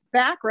little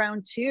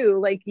background too.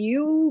 Like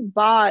you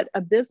bought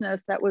a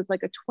business that was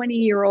like a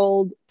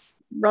 20-year-old,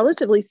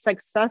 relatively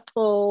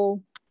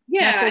successful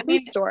natural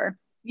food store.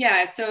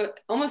 Yeah. So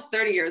almost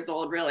 30 years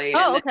old, really.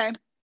 Oh, okay.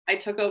 I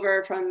took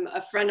over from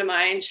a friend of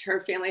mine. Her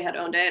family had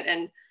owned it.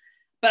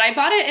 But I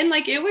bought it and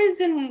like, it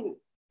was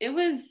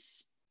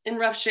in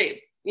rough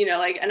shape, you know,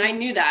 like, and I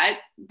knew that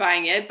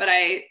buying it, but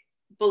I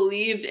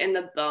believed in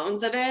the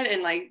bones of it.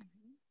 And like,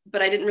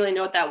 but I didn't really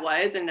know what that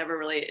was and never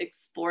really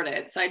explored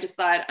it. So I just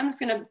thought, I'm just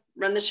going to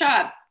run the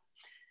shop.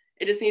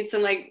 It just needs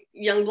some like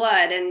young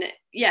blood. And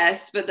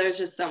yes, but there's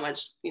just so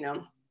much, you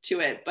know, to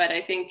it. But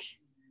I think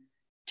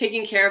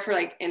taking care of her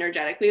like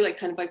energetically, like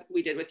kind of like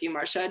we did with you,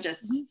 Marsha,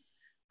 just,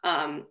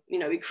 you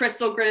know, we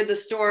crystal gridded the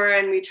store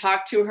and we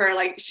talked to her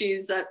like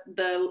she's a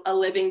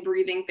living,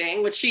 breathing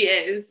thing, which she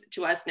is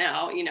to us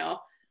now, you know.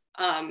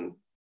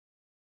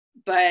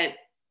 But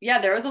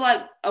yeah, there was a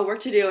lot of work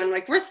to do. And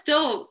like, we're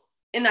still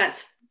in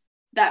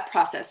that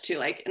process too.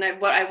 Like, and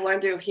what I've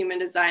learned through human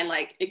design,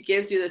 like it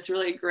gives you this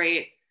really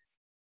great,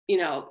 you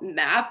know,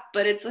 map,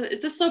 but it's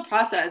a slow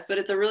process, but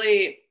I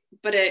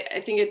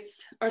think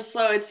it's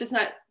just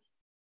not,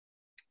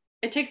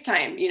 it takes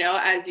time, you know,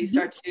 as you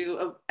start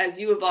to, as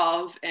you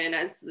evolve and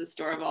as the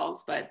store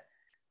evolves, but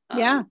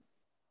yeah,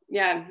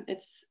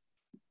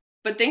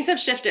 but things have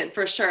shifted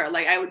for sure.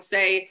 Like I would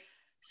say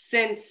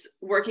since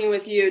working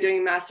with you,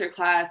 doing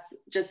masterclass,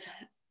 just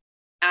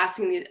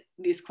asking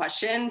these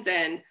questions.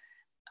 And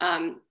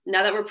now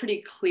that we're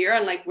pretty clear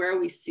on like where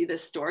we see the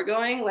store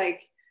going,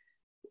 like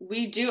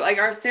we do, like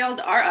our sales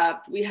are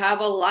up. We have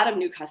a lot of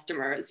new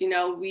customers, you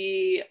know,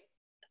 we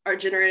are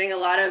generating a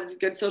lot of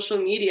good social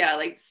media,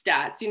 like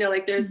stats, you know,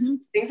 like there's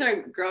things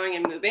are growing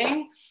and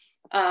moving.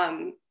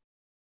 And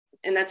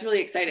that's really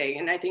exciting.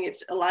 And I think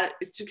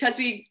it's because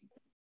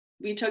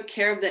we took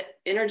care of the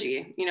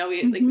energy, you know,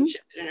 we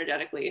shifted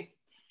energetically.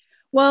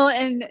 Well,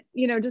 and,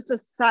 you know, just a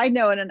side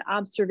note and an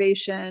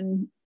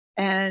observation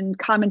and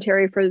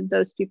commentary for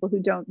those people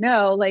who don't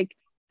know, like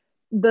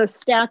the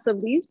stats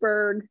of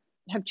Leesburg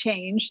have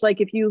changed.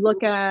 Like if you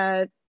look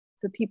at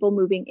the people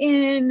moving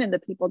in and the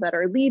people that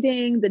are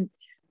leaving,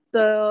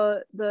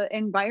 the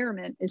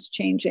environment is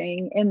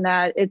changing in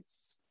that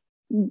it's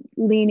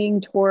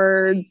leaning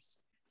towards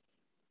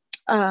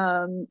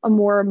a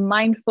more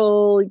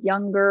mindful,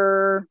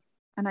 younger,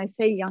 and I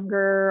say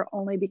younger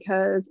only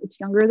because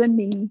it's younger than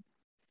me,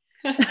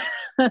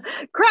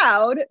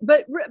 crowd,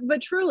 but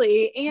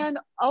truly. And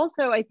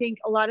also I think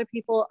a lot of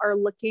people are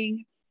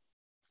looking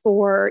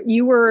for,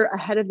 you were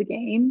ahead of the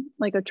game,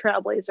 like a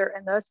trailblazer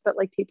in this, but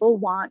like people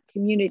want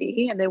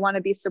community and they want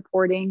to be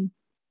supporting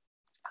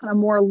on a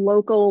more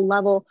local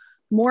level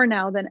more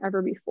now than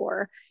ever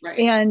before. Right.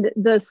 And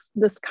this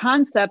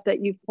concept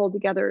that you've pulled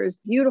together is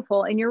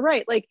beautiful. And you're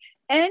right, like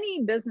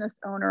any business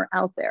owner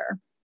out there,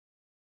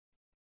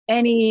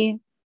 any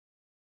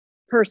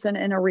person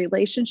in a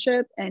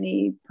relationship,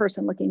 any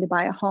person looking to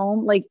buy a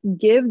home, like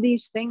give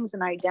these things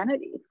an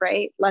identity,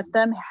 right? Let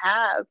them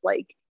have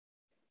like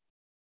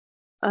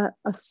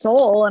a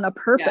soul and a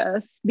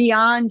purpose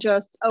beyond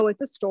just, oh,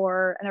 it's a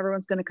store and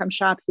everyone's going to come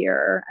shop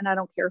here and I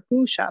don't care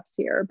who shops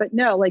here. But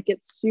no, like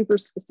it's super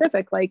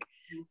specific. Like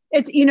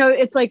it's, you know,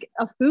 it's like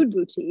a food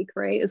boutique,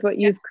 right? Is what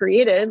you've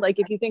created. Like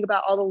if you think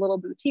about all the little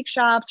boutique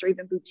shops or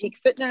even boutique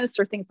fitness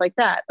or things like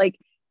that, like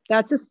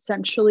that's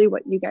essentially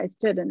what you guys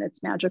did. And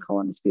it's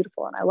magical and it's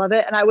beautiful and I love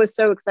it. And I was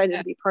so excited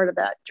to be part of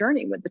that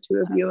journey with the two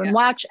of you and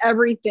watch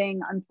everything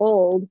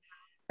unfold.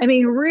 I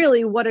mean,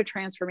 really, what a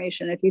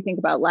transformation if you think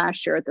about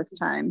last year at this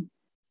time.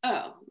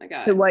 Oh my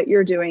God. To what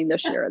you're doing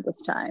this year at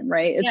this time,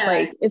 right? It's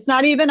like, it's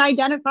not even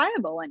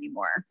identifiable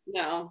anymore.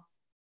 No,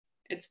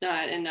 it's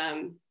not. And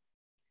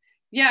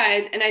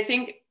and I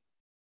think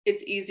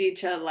it's easy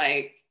to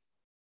like,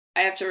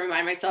 I have to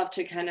remind myself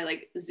to kind of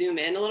like zoom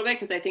in a little bit.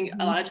 Cause I think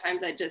a lot of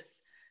times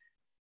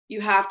you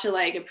have to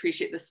like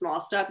appreciate the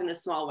small stuff and the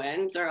small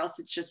wins, or else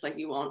it's just like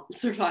you won't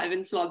survive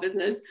in small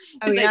business.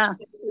 Oh yeah.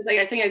 It's like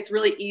I think it's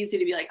really easy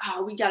to be like,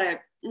 oh, we gotta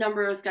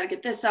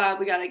get this up,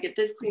 we gotta get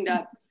this cleaned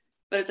up.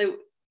 But it's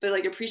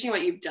like appreciating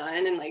what you've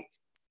done and like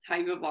how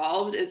you've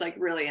evolved is like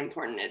really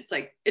important. It's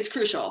like it's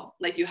crucial.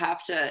 Like you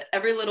have to,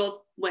 every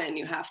little win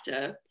you have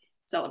to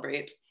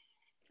celebrate.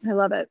 I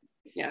love it.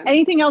 Yeah.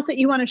 Anything else that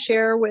you want to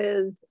share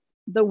with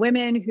the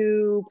women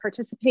who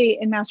participate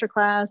in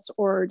masterclass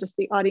or just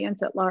the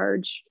audience at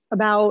large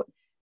about,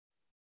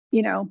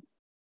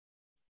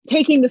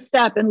 taking the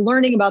step and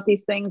learning about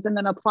these things and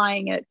then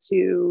applying it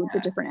to the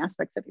different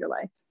aspects of your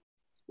life?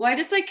 Well, I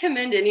just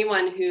commend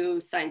anyone who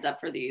signs up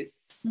for these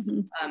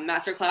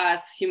masterclass,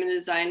 human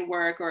design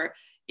work, or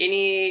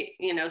any,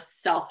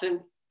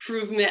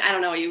 self-improvement. I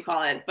don't know what you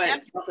call it,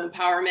 but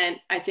self-empowerment.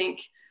 I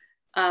think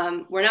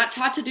we're not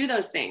taught to do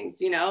those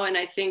things, and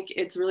I think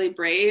it's really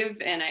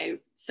brave. And I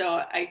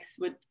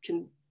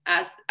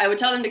would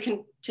tell them to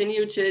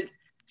continue to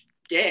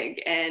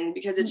dig, and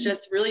because it's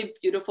just really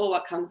beautiful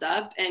what comes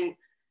up, and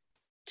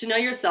to know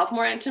yourself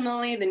more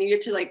intimately, then you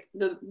get to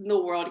the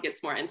world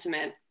gets more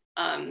intimate.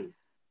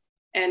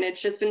 And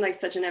it's just been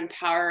such an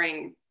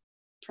empowering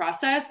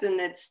process, and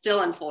it's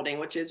still unfolding,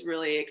 which is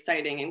really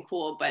exciting and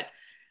cool.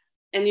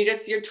 And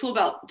your tool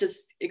belt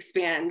just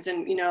expands,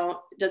 and, it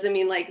doesn't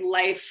mean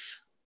life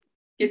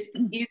gets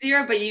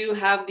easier, but you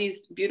have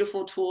these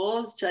beautiful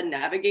tools to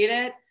navigate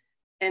it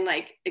and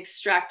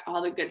extract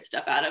all the good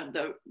stuff out of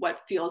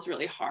what feels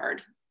really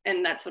hard.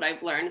 And that's what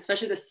I've learned,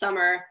 especially this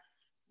summer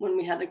when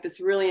we had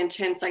this really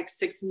intense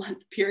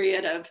 6-month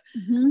period of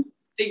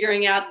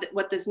figuring out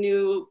what this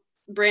new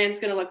brand's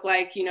going to look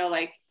like.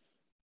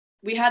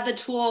 We had the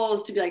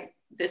tools to be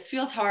this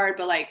feels hard,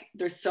 but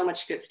there's so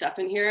much good stuff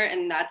in here.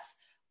 And that's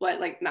what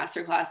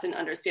masterclass and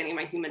understanding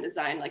my human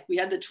design, we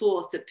had the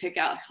tools to pick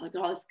out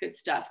all this good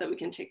stuff that we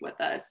can take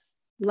with us.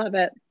 Love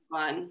it.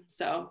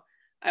 So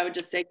I would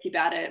just say, keep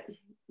at it.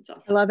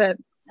 I love it.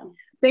 Yeah.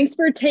 Thanks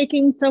for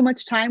taking so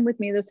much time with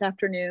me this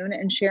afternoon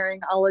and sharing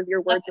all of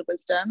your words of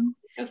wisdom.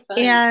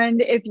 And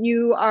if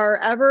you are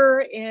ever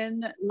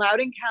in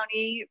Loudoun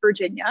County,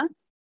 Virginia,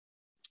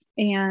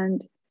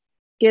 and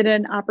get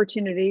an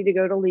opportunity to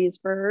go to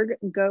Leesburg,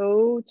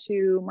 go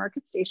to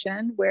Market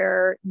Station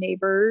where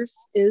Neighbors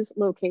is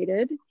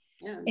located,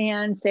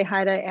 and say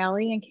hi to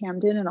Allie and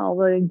Camden and all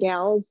the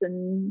gals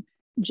and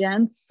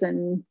gents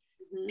and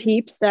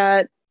peeps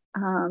that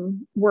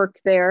work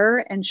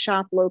there, and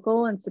shop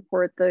local and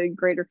support the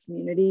greater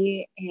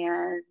community.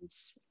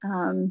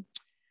 And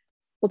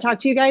we'll talk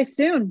to you guys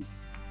soon.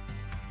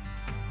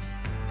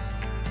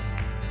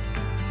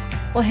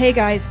 Well, hey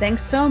guys,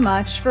 thanks so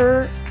much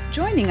for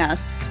joining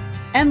us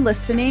and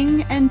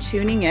listening and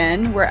tuning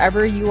in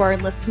wherever you are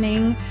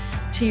listening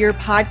to your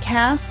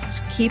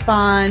podcast. Keep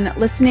on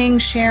listening,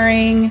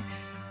 sharing,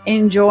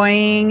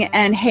 enjoying,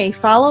 and hey,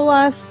 follow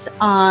us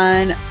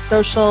on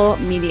social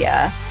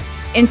media.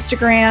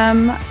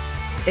 Instagram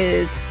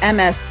is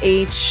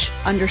MSH_shift.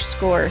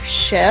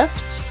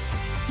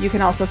 You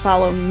can also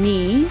follow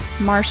me,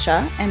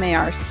 Marcia,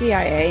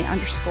 MARCIA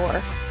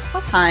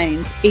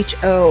 _Hoffhines,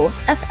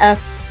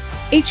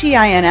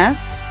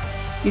 HOFFHEINS.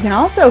 You can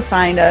also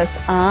find us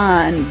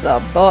on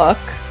the book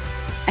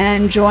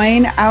and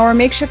join our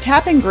makeshift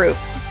tapping group.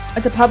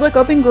 It's a public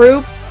open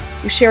group.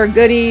 We share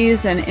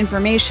goodies and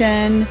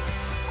information.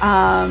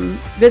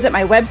 Visit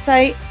my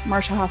website,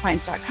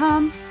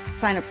 marciahoffhines.com.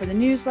 Sign up for the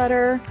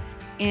newsletter,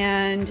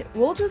 and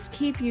we'll just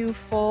keep you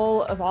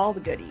full of all the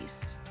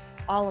goodies,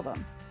 all of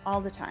them, all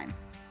the time.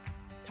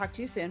 Talk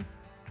to you soon.